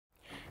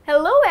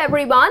Hello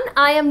everyone,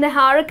 I am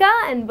Niharika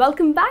and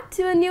welcome back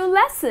to a new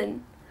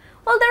lesson.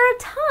 Well, there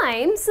are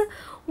times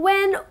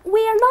when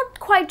we are not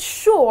quite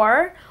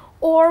sure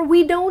or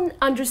we don't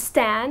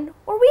understand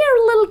or we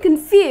are a little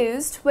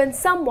confused when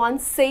someone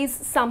says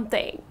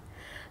something.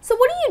 So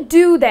what do you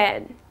do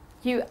then?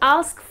 You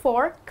ask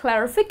for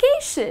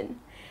clarification.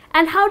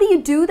 And how do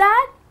you do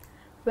that?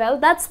 Well,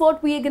 that's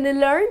what we are going to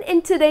learn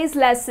in today's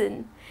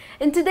lesson.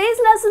 In today's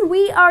lesson,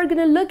 we are going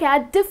to look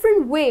at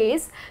different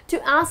ways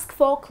to ask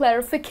for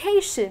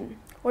clarification,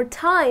 or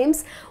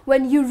times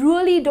when you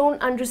really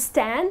don't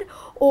understand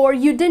or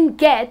you didn't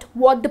get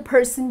what the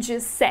person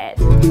just said.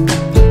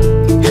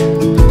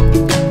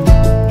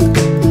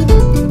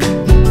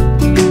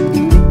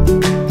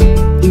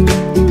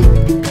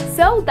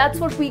 So that's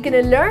what we're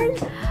going to learn.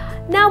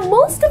 Now,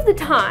 most of the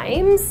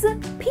times,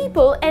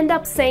 people end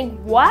up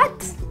saying,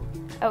 "What?"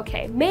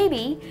 Okay,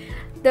 maybe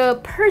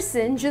the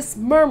person just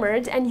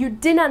murmured and you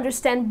didn't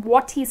understand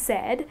what he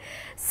said.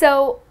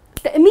 So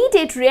the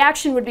immediate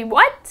reaction would be,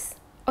 "What?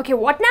 Okay,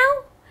 what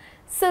now?"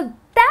 So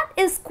that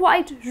is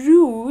quite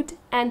rude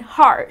and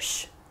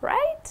harsh,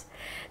 right?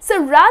 So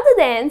rather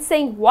than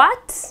saying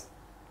 "what,"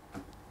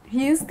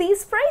 use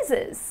these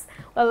phrases.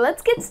 Well,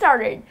 let's get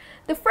started.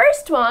 The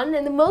first one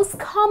and the most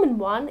common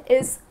one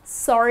is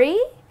sorry.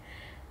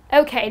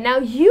 Okay, now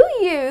you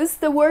use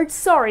the word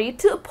sorry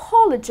to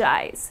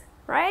apologize,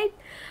 right?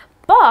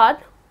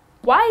 But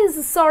why is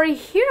the sorry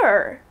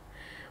here?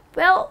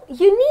 Well,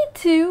 you need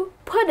to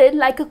put it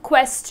like a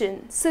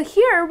question. So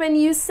here when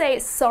you say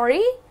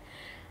sorry,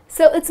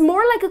 so it's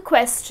more like a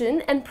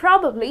question and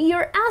probably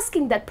you're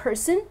asking that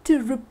person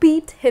to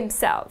repeat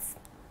himself.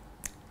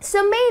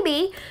 So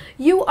maybe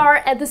you are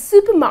at the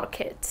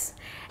supermarket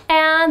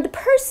and the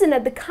person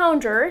at the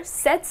counter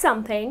said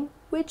something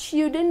which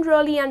you didn't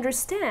really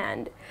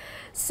understand.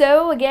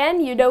 So again,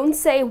 you don't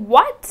say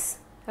 "what?"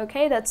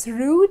 Okay, that's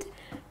rude.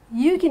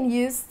 You can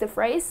use the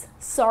phrase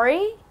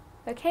sorry,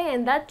 okay,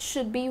 and that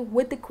should be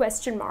with the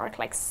question mark,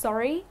 like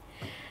sorry.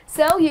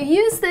 So you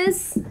use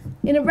this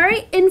in a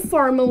very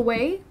informal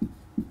way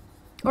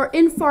or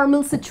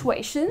informal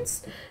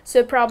situations.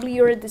 So probably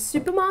you're at the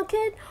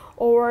supermarket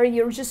or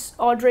you're just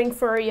ordering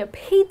for your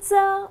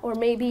pizza, or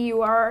maybe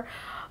you are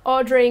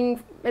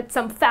ordering at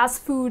some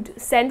fast food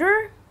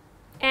center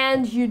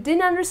and you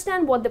didn't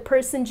understand what the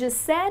person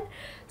just said.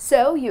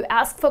 So you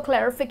ask for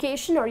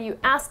clarification or you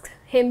ask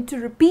him to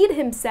repeat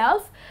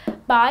himself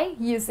by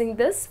using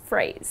this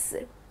phrase.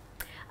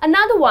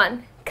 Another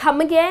one,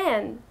 come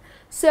again.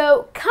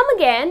 So come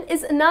again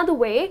is another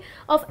way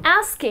of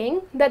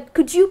asking that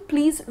could you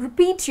please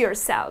repeat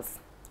yourself.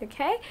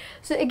 Okay,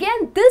 so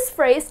again, this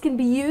phrase can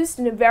be used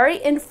in a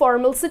very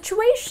informal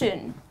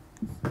situation.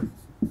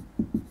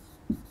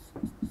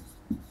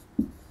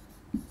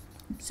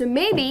 So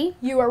maybe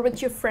you are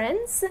with your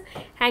friends,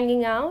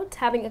 hanging out,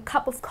 having a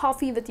cup of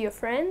coffee with your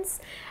friends,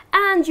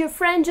 and your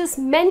friend just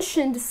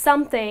mentioned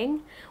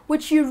something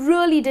which you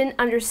really didn't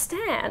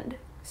understand.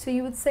 So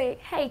you would say,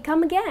 "Hey,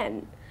 come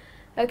again."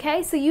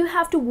 Okay, so you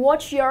have to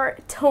watch your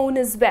tone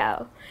as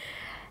well.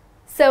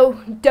 So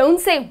don't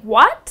say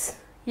 "what?"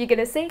 You're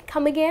gonna say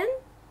 "come again."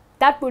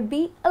 That would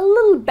be a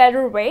little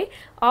better way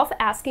of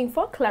asking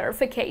for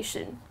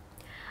clarification.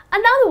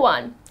 Another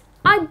one,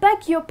 "I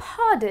beg your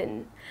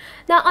pardon."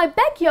 Now, "I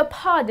beg your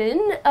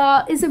pardon"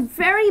 is a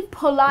very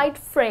polite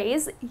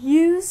phrase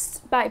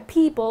used by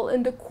people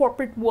in the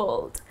corporate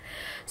world.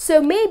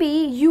 So maybe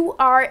you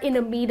are in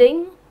a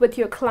meeting with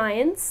your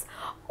clients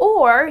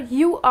or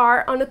you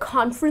are on a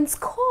conference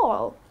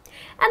call.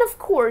 And of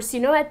course,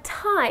 at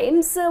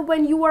times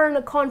when you are on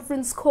a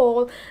conference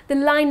call, the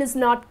line is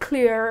not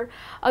clear,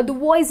 the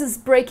voice is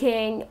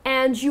breaking,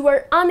 and you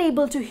are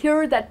unable to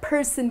hear that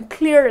person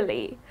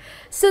clearly.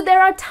 So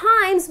there are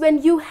times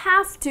when you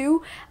have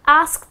to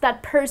ask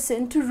that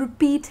person to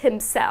repeat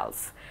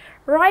himself,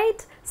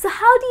 right? So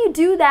how do you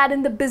do that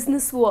in the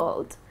business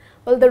world?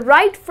 Well, the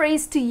right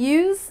phrase to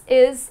use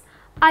is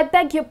 "I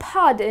beg your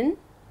pardon."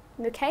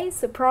 Okay,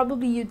 so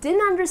probably you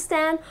didn't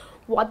understand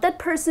what that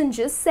person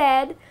just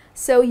said,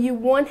 so you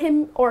want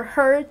him or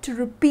her to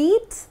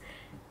repeat.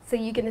 So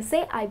you're gonna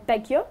say "I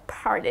beg your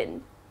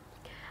pardon."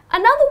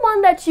 Another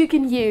one that you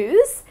can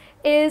use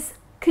is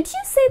 "Could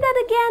you say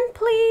that again,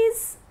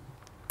 please?"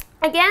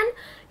 Again,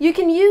 you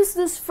can use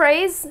this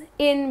phrase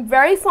in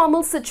very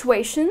formal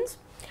situations.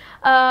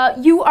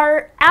 You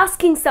are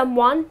asking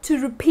someone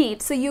to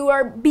repeat, so you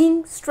are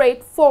being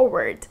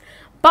straightforward.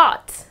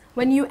 But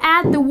when you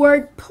add the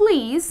word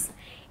 "please,"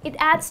 it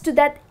adds to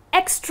that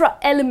extra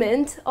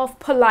element of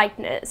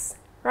politeness,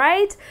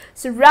 right?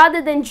 So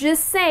rather than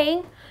just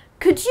saying,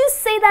 "Could you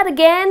say that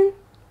again?"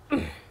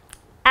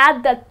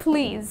 add that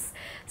 "please."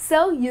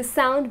 So you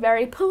sound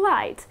very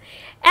polite.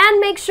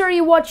 And make sure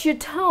you watch your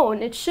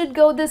tone. It should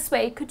go this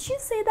way. "Could you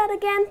say that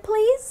again,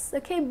 please?"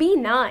 Okay, be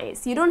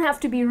nice. You don't have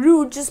to be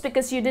rude just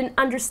because you didn't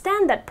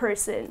understand that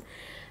person.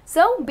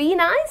 So be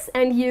nice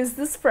and use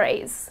this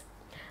phrase.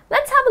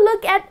 Let's have a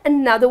look at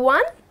another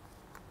one.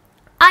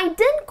 "I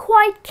didn't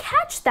quite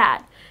catch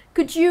that.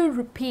 Could you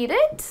repeat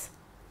it?"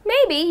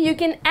 Maybe you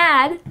can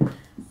add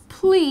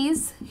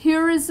please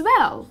here as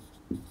well.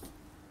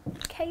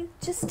 Okay,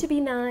 just to be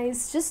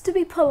nice, just to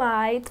be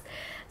polite.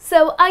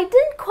 So I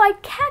didn't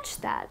quite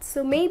catch that.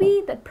 So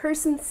maybe that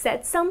person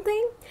said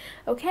something,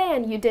 okay,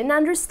 and you didn't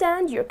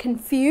understand, you're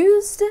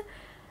confused,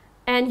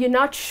 and you're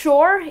not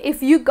sure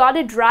if you got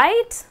it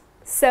right.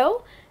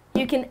 So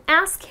you can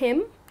ask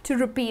him to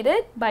repeat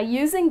it by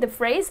using the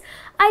phrase,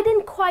 I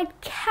didn't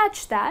quite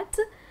catch that.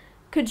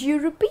 Could you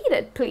repeat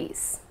it,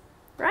 please?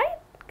 Right?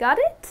 Got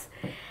it?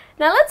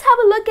 Now let's have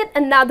a look at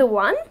another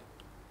one.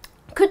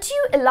 Could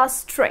you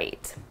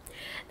illustrate?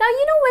 Now,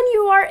 you know, when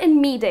you are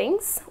in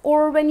meetings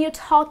or when you're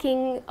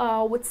talking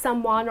with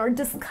someone or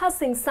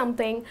discussing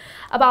something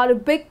about a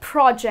big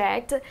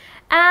project,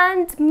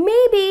 and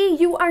maybe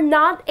you are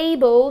not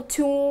able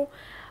to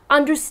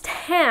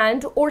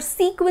understand or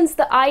sequence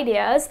the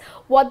ideas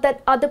what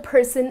that other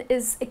person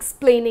is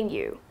explaining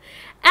you.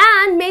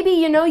 And maybe,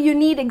 you know, you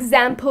need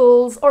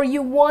examples or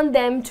you want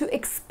them to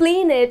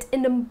explain it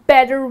in a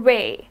better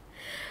way.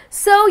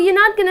 So you're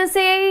not gonna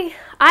say,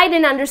 I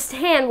didn't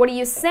understand, what are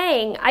you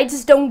saying? I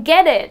just don't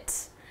get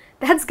it.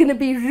 That's gonna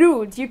be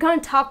rude. You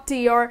can't talk to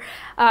your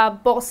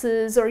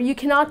bosses, or you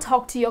cannot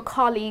talk to your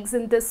colleagues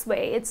in this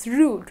way. It's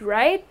rude,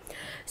 right?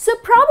 So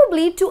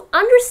probably to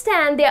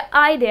understand their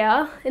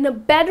idea in a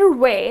better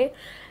way,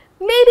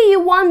 maybe you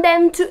want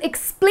them to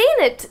explain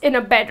it in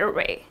a better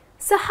way.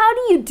 So how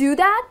do you do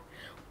that?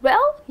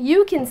 Well,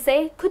 you can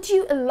say, could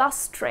you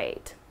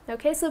illustrate?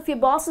 Okay, so if your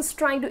boss is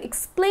trying to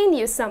explain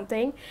you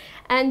something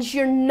and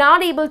you're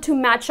not able to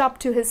match up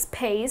to his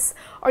pace,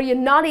 or you're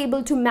not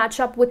able to match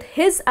up with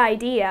his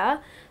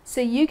idea,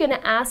 so you're going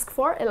to ask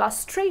for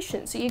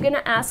illustration. So you're going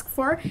to ask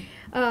for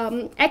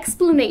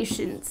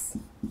explanations.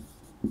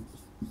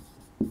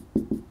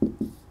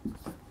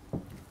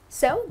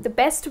 So the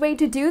best way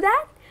to do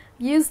that,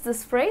 use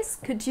this phrase,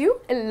 could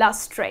you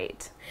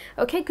illustrate?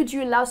 Okay, could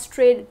you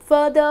illustrate it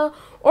further?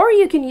 Or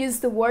you can use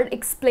the word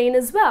explain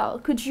as well.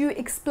 Could you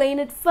explain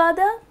it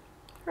further?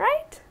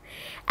 Right?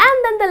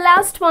 And then the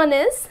last one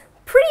is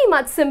pretty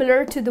much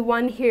similar to the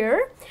one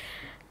here.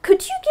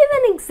 Could you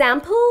give an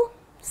example?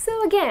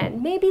 So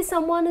again, maybe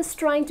someone is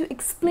trying to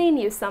explain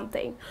you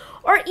something.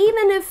 Or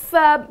even if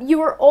you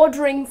are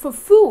ordering for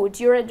food,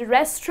 you're at a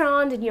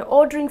restaurant and you're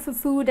ordering for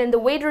food and the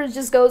waiter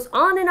just goes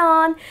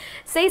on,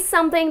 says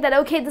something that,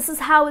 okay, this is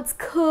how it's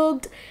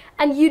cooked,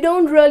 and you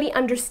don't really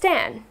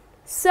understand.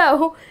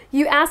 So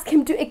you ask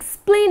him to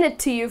explain it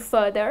to you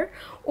further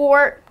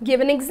or give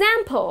an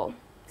example.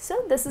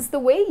 So this is the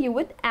way you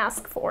would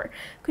ask for.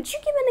 Could you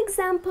give an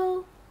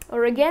example?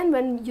 Or again,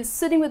 when you're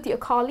sitting with your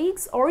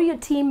colleagues or your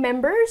team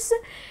members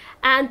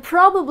and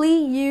probably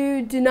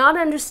you do not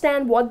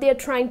understand what they're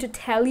trying to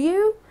tell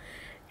you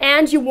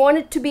and you want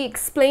it to be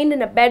explained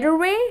in a better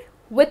way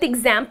with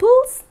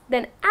examples,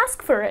 then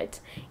ask for it.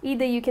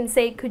 Either you can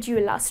say, could you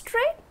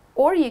illustrate?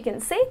 Or you can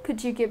say,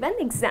 could you give an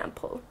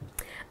example?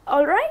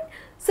 All right,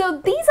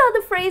 so these are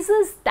the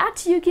phrases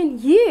that you can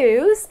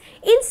use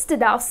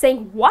instead of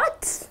saying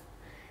what.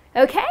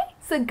 Okay,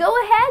 so go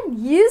ahead,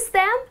 use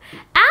them,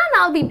 and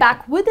I'll be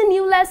back with a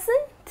new lesson.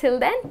 Till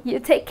then, you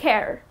take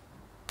care.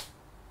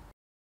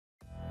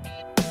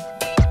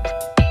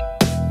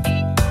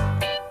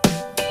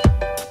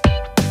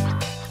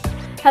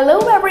 Hello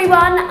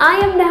everyone, I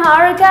am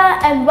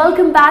Niharika and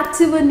welcome back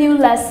to a new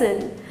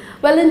lesson.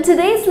 Well, in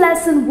today's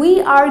lesson,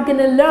 we are going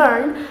to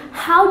learn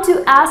how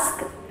to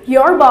ask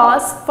your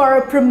boss for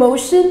a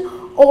promotion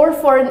or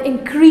for an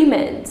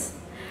increment.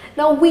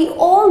 Now, we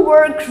all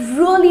work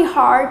really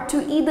hard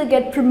to either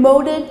get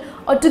promoted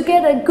or to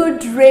get a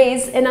good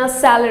raise in our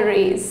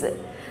salaries.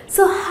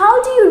 So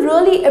how do you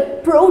really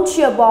approach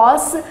your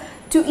boss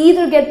to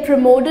either get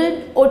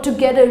promoted or to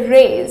get a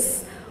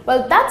raise?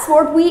 Well, that's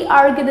what we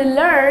are going to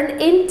learn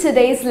in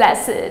today's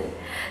lesson.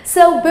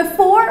 So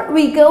before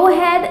we go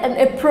ahead and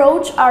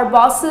approach our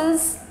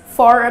bosses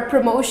for a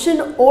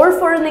promotion or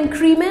for an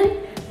increment,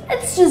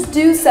 let's just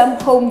do some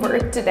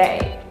homework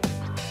today.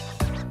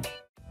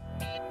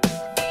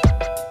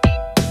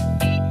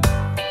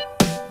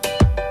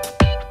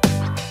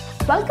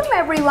 Welcome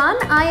everyone,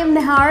 I am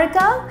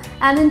Niharika,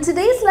 and in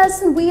today's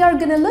lesson we are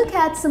going to look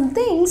at some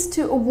things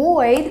to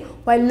avoid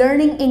while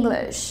learning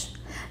English.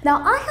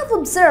 Now, I have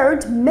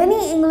observed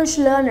many English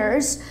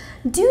learners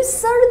do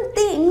certain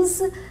things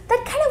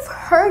that kind of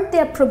hurt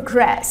their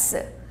progress.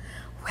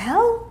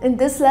 Well, in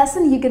this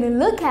lesson, you're going to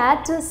look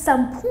at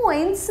some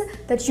points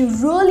that you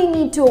really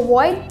need to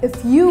avoid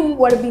if you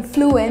want to be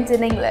fluent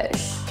in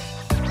English.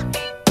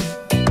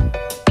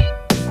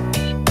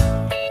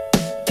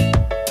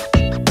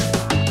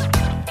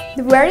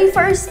 The very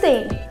first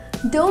thing,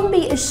 don't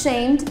be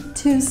ashamed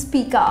to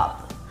speak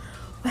up.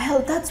 Well,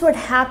 that's what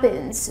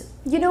happens.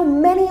 You know,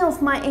 many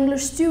of my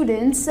English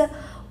students,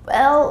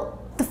 well,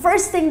 the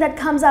first thing that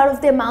comes out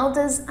of their mouth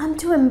is, I'm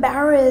too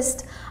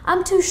embarrassed,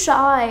 I'm too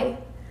shy.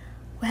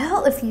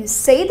 Well, if you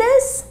say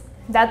this,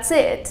 that's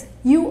it.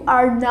 You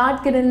are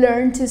not going to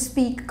learn to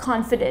speak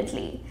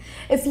confidently.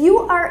 If you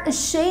are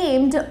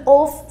ashamed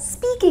of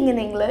speaking in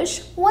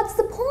English, what's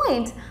the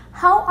point?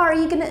 How are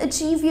you going to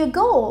achieve your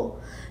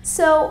goal?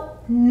 So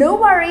no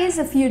worries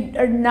if you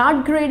are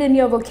not great in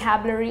your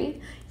vocabulary.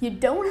 You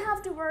don't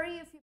have to worry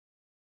if